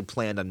think they actually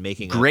planned on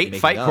making Great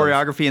fight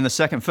choreography in the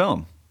second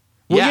film.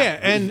 Well,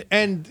 yeah,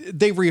 and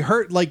they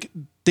rehearsed, like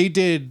they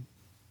did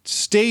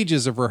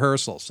stages of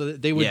rehearsals. So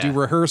they would do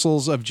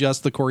rehearsals of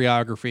just the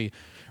choreography,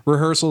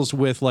 rehearsals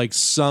with like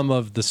some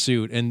of the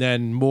suit, and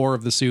then more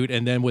of the suit,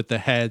 and then with the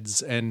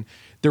heads, and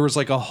there was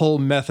like a whole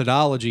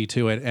methodology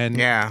to it.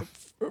 And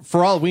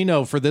for all we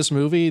know, for this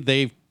movie,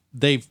 they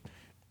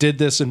did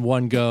this in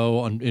one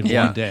go in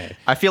one day.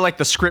 I feel like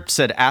the script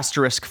said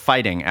asterisk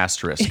fighting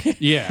asterisk.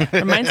 Yeah.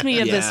 Reminds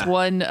me of this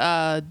one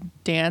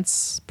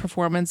dance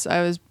performance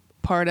I was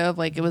part of.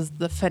 Like, it was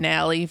the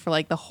finale for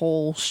like the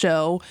whole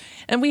show,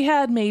 and we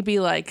had maybe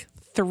like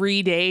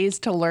 3 days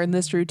to learn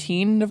this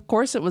routine. And of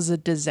course it was a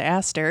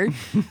disaster,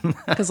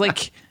 because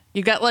like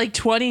you got like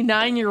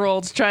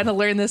 29-year-olds trying to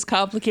learn this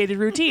complicated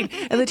routine,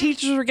 and the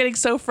teachers were getting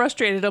so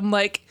frustrated. I'm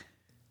like,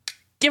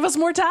 give us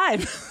more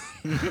time.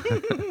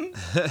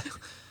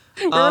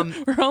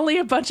 We're only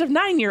a bunch of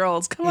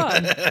 9-year-olds. Come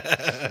on.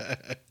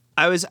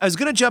 I was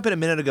going to jump in a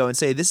minute ago and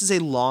say this is a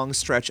long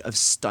stretch of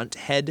stunt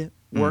head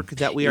work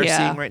that we are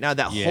seeing right now.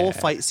 That whole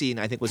fight scene,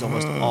 I think, was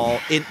almost all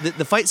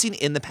the fight scene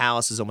in the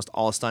palace is almost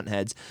all stunt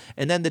heads,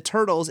 and then the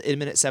turtles in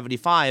minute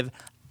 75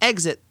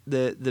 exit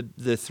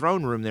the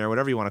throne room there,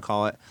 whatever you want to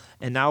call it,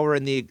 and now we're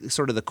in the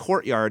sort of the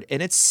courtyard,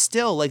 and it's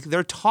still like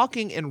they're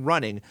talking and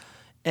running,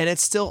 and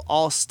it's still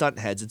all stunt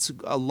heads. It's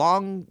a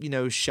long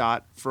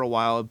shot for a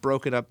while,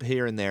 broken up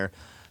here and there,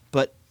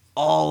 but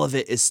all of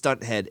it is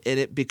stunt head, and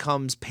it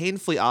becomes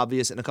painfully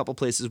obvious in a couple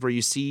places where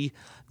you see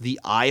the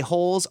eye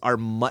holes are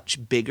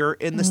much bigger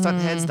in the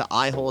stunt heads, the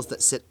eye holes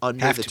that sit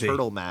under the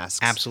turtle masks.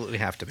 Absolutely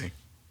have to be.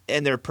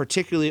 and they're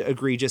particularly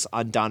egregious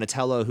on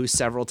Donatello, who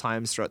several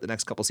times throughout the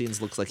next couple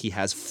scenes looks like he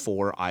has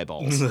 4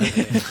 eyeballs.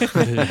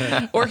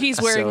 Or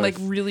he's wearing So like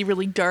really,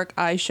 really dark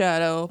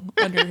eyeshadow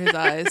under his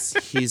eyes.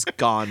 He's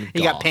gone.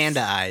 He got goth.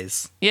 panda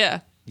eyes. Yeah.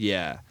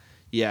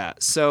 Yeah.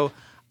 So,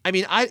 I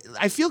mean, I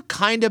feel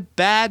kind of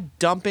bad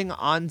dumping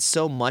on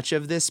so much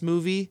of this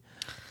movie,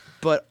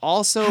 but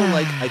also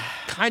like I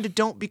kind of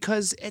don't,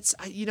 because it's,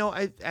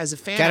 I as a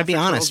fan, Gotta after be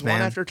honest, Turtles 1,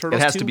 man. after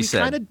Turtles It has 2, to be we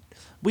said.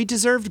 we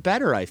deserved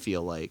better. I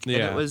feel like, and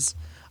Yeah. it was.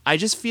 I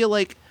just feel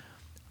like.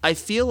 I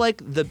feel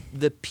like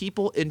the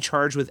people in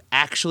charge with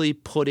actually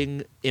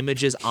putting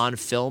images on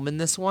film in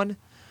this one,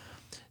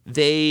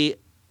 they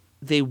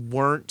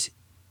weren't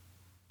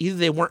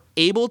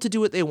able to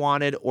do what they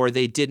wanted, or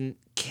they didn't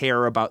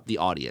care about the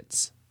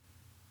audience.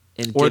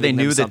 And Or they giving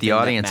them knew that something the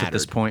audience at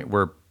this mattered. point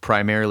were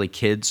primarily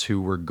kids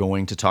who were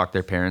going to talk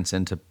their parents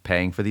into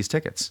paying for these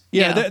tickets.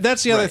 Yeah, Yeah.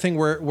 that's the other Right. thing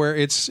where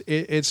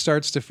it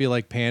starts to feel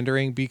like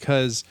pandering,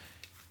 because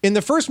in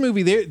the first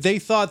movie they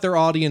thought their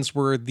audience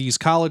were these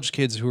college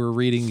kids who were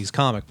reading these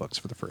comic books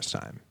for the first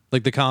time.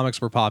 Like the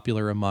comics were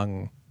popular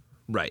among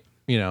Right.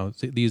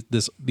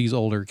 these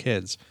older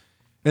kids.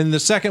 And the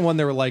second one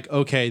they were like,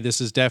 okay, this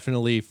is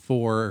definitely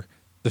for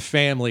the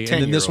family.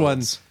 And then this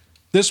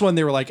one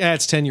they were like,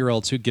 it's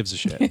 10-year-olds, who gives a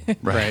shit.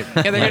 Right.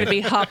 Yeah, they're going to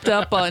be hopped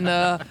up on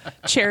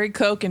cherry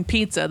Coke and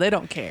pizza. They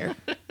don't care.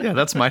 Yeah,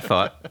 that's my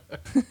thought.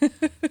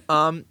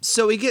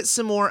 So we get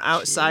some more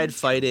outside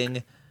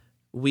fighting.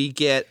 We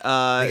get They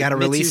got to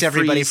release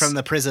everybody from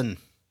the prison.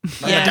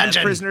 yeah,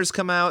 dungeon. prisoners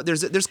come out.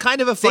 There's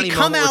kind of a They funny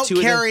come moment where out two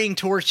of them- carrying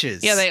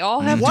torches. Yeah, they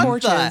all have What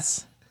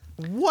torches.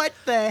 What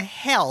the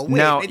hell? Wait,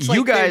 Now, it's you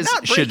like they're guys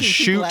not should breaking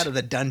shoot- people out of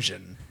the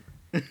dungeon.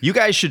 You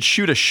guys should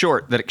shoot a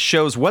short that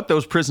shows what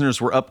those prisoners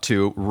were up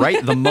to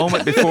right the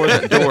moment before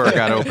that door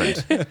got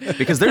opened.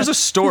 Because there's a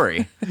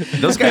story.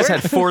 Those guys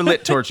had 4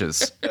 lit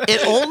torches.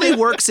 It only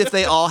works if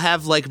they all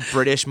have like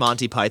British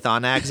Monty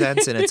Python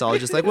accents, and it's all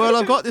just like, well,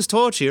 I've got this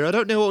torch here. I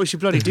don't know what we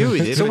should bloody do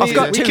with it. I've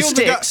got we 2 killed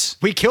the gu- sticks.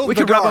 we killed We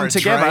the could rub them guards,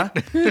 together.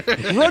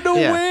 right? Run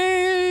Yeah. away.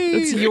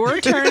 It's your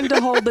turn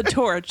to hold the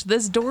torch.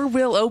 This door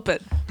will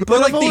open. But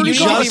like I've already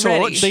got it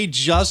ready. they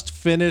just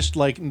finished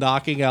like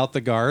knocking out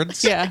the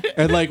guards. Yeah.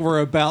 And like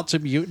we're about to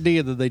mutiny,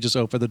 and then they just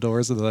open the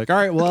doors and they're like, all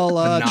right, well,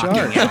 Knocking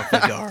charge. out the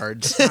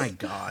guards. My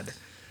God.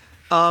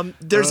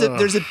 There's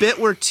a bit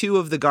where 2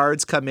 of the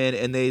guards come in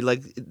and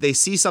they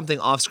see something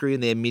off screen,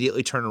 they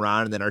immediately turn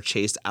around and then are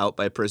chased out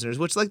by prisoners,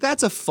 which like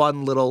that's a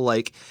fun little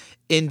like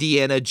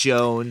Indiana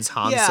Jones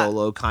Han Yeah.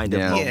 Solo kind of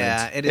Yeah. moment.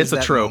 Yeah, it is It's a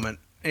that trope. moment.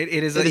 It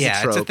is. It is a It's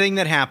a trope. thing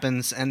that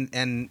happens, and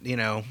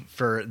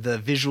for the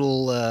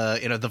visual,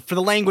 for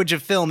the language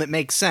of film, it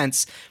makes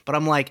sense. But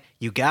I'm like,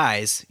 you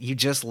guys, you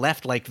just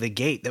left like the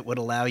gate that would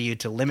allow you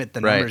to limit the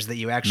Right. numbers that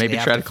you actually Maybe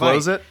have try to to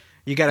close fight.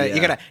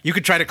 it? You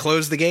could try to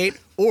close the gate,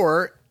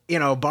 or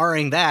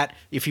barring that,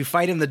 if you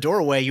fight in the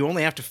doorway, you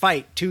only have to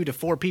fight 2 to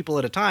 4 people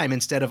at a time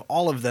instead of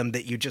all of them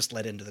that you just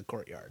let into the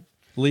courtyard.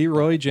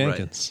 Leroy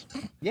Jenkins.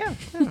 Yeah,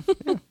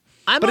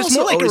 I'm but it's also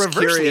more like a always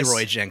reverse curious-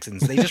 Leroy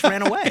Jenkins. They just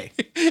ran away.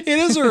 It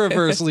is a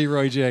reverse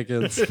Leroy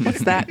Jenkins.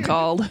 What's that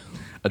called?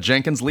 A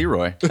Jenkins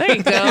Leroy. There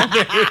you go.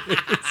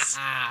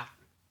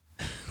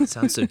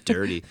 Sounds so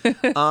dirty.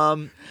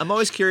 I'm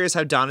always curious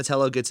how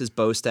Donatello gets his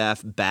bow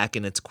staff back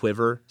in its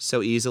quiver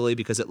so easily,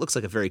 because it looks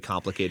like a very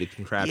complicated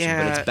contraption,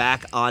 but Yeah. it's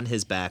back on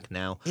his back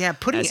now. Yeah,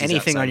 putting as he's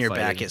anything on outside your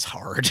fighting. back is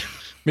hard.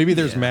 Maybe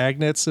there's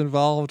magnets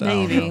involved. I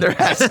don't Maybe. know. There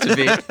has to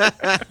be.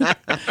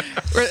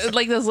 Or,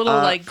 like those little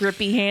like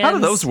grippy hands. How do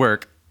those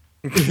work?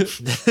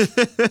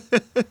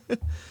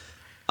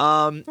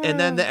 And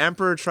then the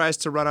Emperor tries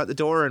to run out the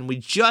door, and we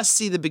just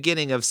see the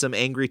beginning of some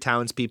angry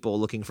townspeople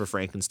looking for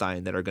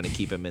Frankenstein that are going to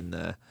keep him in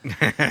the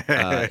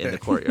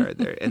courtyard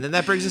there. And then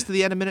that brings us to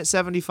the end of minute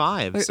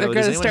 75. They're So going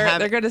does to anyone start. have?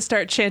 They're going to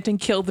start chanting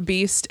 "Kill the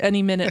Beast"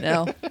 any minute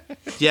now.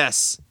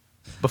 Yes.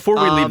 Before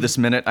we leave this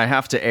minute, I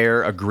have to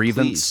air a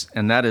grievance,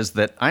 and that is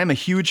that I am a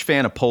huge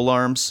fan of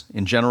polearms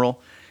in general.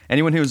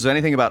 Anyone who knows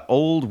anything about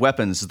old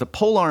weapons, the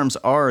polearms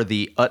are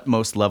the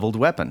utmost leveled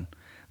weapon.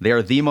 They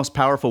are the most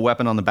powerful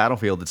weapon on the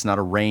battlefield. It's not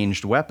a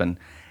ranged weapon.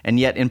 And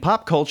yet in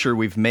pop culture,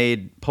 we've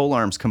made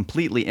polearms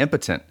completely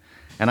impotent.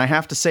 And I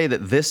have to say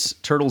that this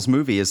Turtles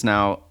movie is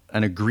now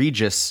an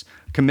egregious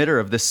committer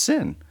of this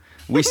sin.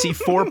 We see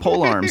 4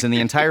 polearms in the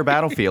entire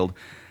battlefield.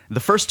 The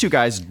first 2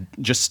 guys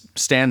just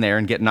stand there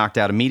and get knocked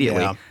out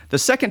immediately. Yeah. The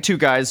second 2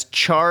 guys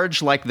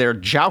charge like they're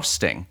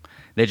jousting.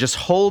 They just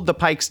hold the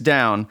pikes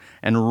down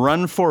and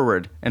run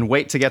forward and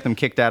wait to get them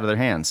kicked out of their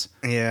hands.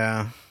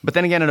 Yeah. But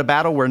then again, in a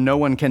battle where no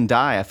one can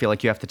die, I feel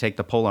like you have to take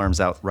the polearms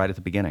out right at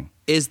the beginning.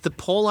 Is the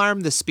polearm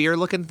the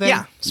spear-looking thing?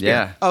 Yeah.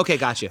 Yeah. Okay,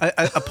 gotcha.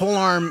 A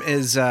polearm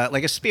is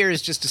like a spear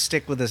is just a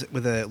stick with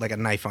a like a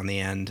knife on the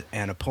end,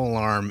 and a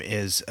polearm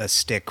is a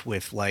stick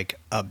with like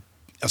a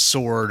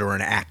sword or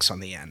an axe on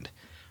the end.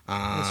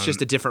 It's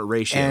just a different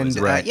ratio. And,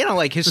 isn't it?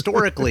 like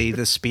historically,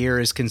 the spear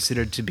is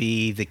considered to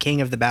be the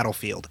king of the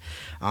battlefield.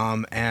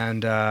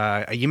 And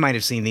you might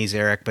have seen these,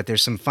 Eric, but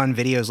there's some fun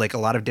videos. Like a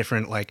lot of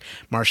different like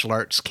martial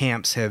arts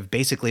camps have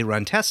basically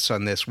run tests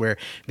on this where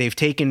they've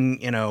taken,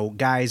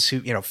 guys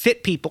who,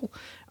 fit people,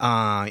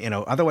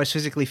 otherwise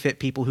physically fit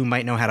people who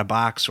might know how to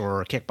box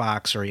or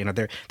kickbox or,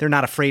 they're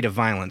not afraid of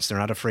violence. They're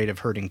not afraid of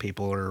hurting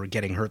people or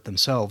getting hurt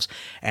themselves.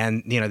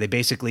 And, they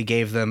basically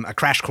gave them a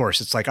crash course.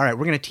 It's like, all right,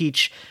 we're going to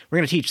teach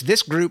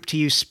this group to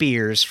use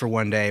spears for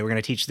one day. We're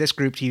going to teach this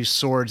group to use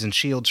swords and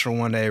shields for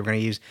one day. We're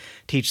going to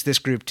teach this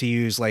group to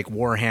use like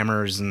war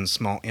hammers and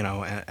small,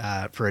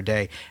 for a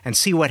day and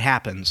see what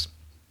happens.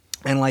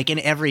 And like in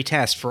every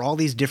test for all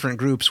these different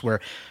groups where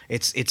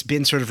it's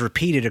been sort of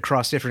repeated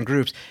across different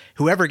groups,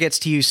 whoever gets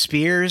to use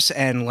spears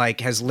and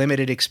like has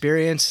limited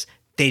experience,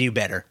 they do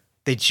better.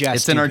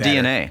 It's in our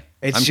DNA.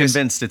 I'm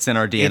convinced it's in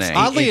our DNA.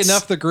 Oddly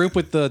enough, the group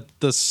with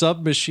the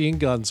submachine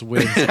guns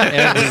wins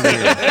every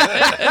year.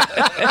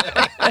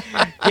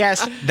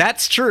 Yes,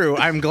 that's true.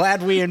 I'm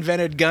glad we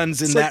invented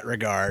guns in that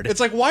regard. It's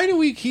like, why do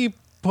we keep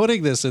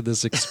putting this in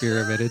this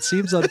experiment? It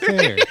seems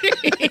unfair.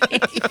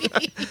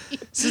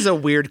 This is a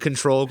weird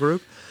control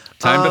group.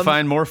 Time to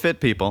find more fit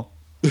people.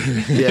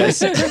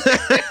 Yes.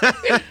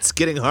 It's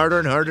getting harder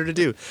and harder to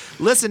do.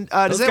 Listen,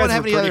 does anyone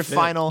have any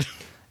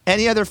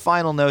other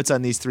final notes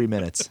on these 3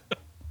 minutes?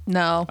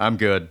 No. I'm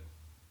good.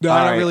 No,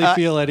 I don't really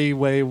feel any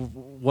way,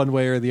 one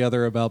way or the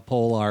other about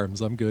pole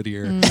arms. I'm good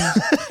here.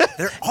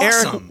 They're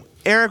awesome.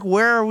 Eric,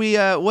 where are we?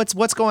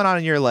 What's going on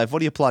in your life?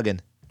 What are you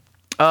plugging?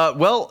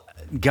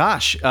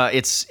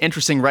 It's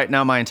interesting right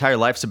now. My entire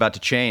life's about to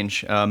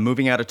change.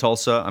 Moving out of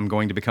Tulsa, I'm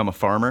going to become a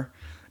farmer.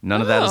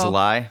 None of that is a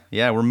lie.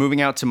 Yeah, we're moving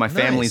out to my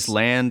family's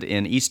land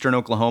in eastern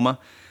Oklahoma.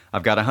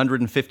 I've got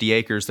 150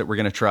 acres that we're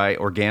going to try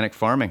organic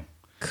farming.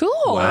 Cool.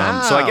 So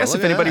I guess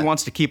if anybody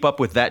wants to keep up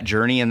with that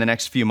journey in the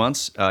next few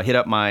months, hit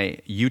up my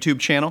YouTube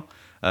channel,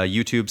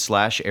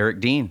 YouTube/Eric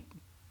Dean.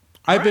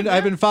 I've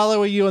been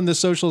following you on the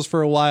socials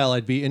for a while.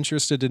 I'd be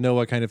interested to know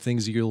what kind of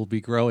things you'll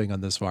be growing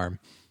on this farm.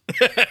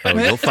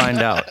 You'll find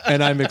out.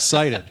 And I'm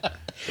excited.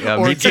 Yeah,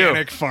 me too.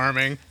 Organic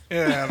farming.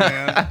 Yeah,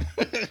 man.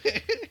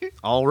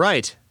 All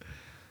right.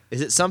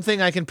 Is it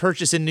something I can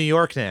purchase in New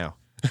York now?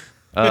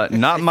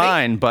 Not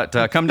mine, but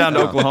come down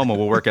to Oklahoma.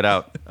 We'll work it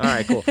out. All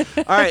right, cool.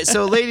 All right,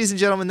 so ladies and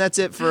gentlemen, that's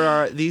it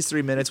for these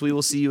 3 minutes. We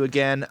will see you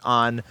again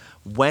on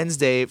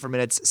Wednesday for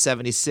minutes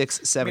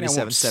 76,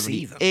 77,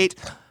 78.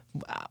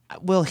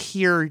 We'll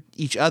hear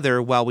each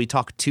other while we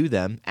talk to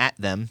them, at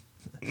them,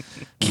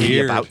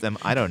 maybe about them.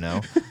 I don't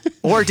know.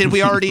 Or did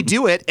we already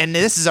do it and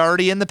this is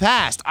already in the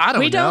past? I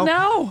don't know. We don't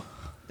know.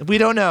 We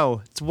don't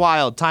know. It's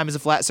wild. Time is a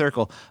flat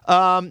circle.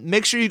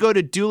 Make sure you go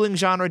to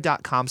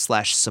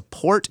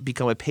duelinggenre.com/support.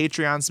 Become a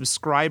Patreon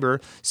subscriber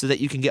so that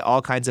you can get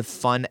all kinds of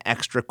fun,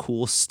 extra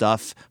cool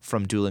stuff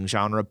from Dueling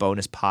Genre,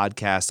 bonus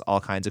podcasts,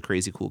 all kinds of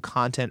crazy cool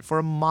content for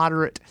a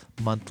moderate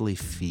monthly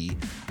fee.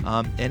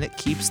 And it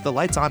keeps the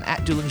lights on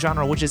at Dueling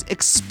Genre, which is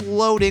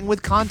exploding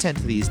with content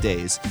these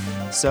days.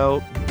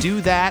 So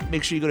do that.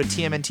 Make sure you go to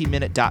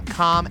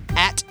tmntminute.com,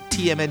 at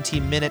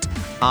TMNT Minute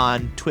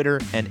on Twitter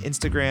and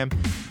Instagram,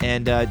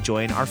 and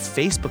join our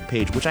Facebook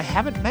page, which I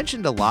haven't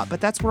mentioned a lot,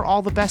 but that's where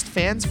all the best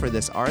fans for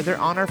this are. They're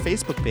on our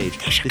Facebook page,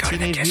 the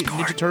Teenage Mutant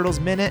Ninja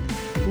Turtles Minute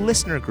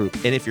listener group.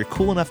 And if you're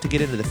cool enough to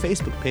get into the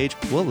Facebook page,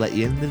 we'll let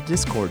you in the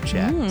Discord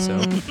chat. So,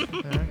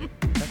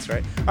 that's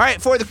right. All right,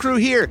 for the crew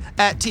here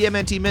at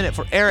TMNT Minute,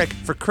 for Eric,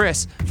 for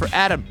Chris, for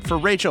Adam, for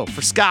Rachel,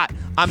 for Scott,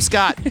 I'm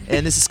Scott,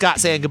 and this is Scott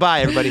saying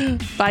goodbye, everybody.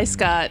 Bye,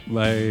 Scott.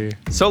 Bye.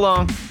 So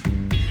long.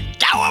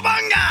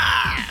 Cowabunga!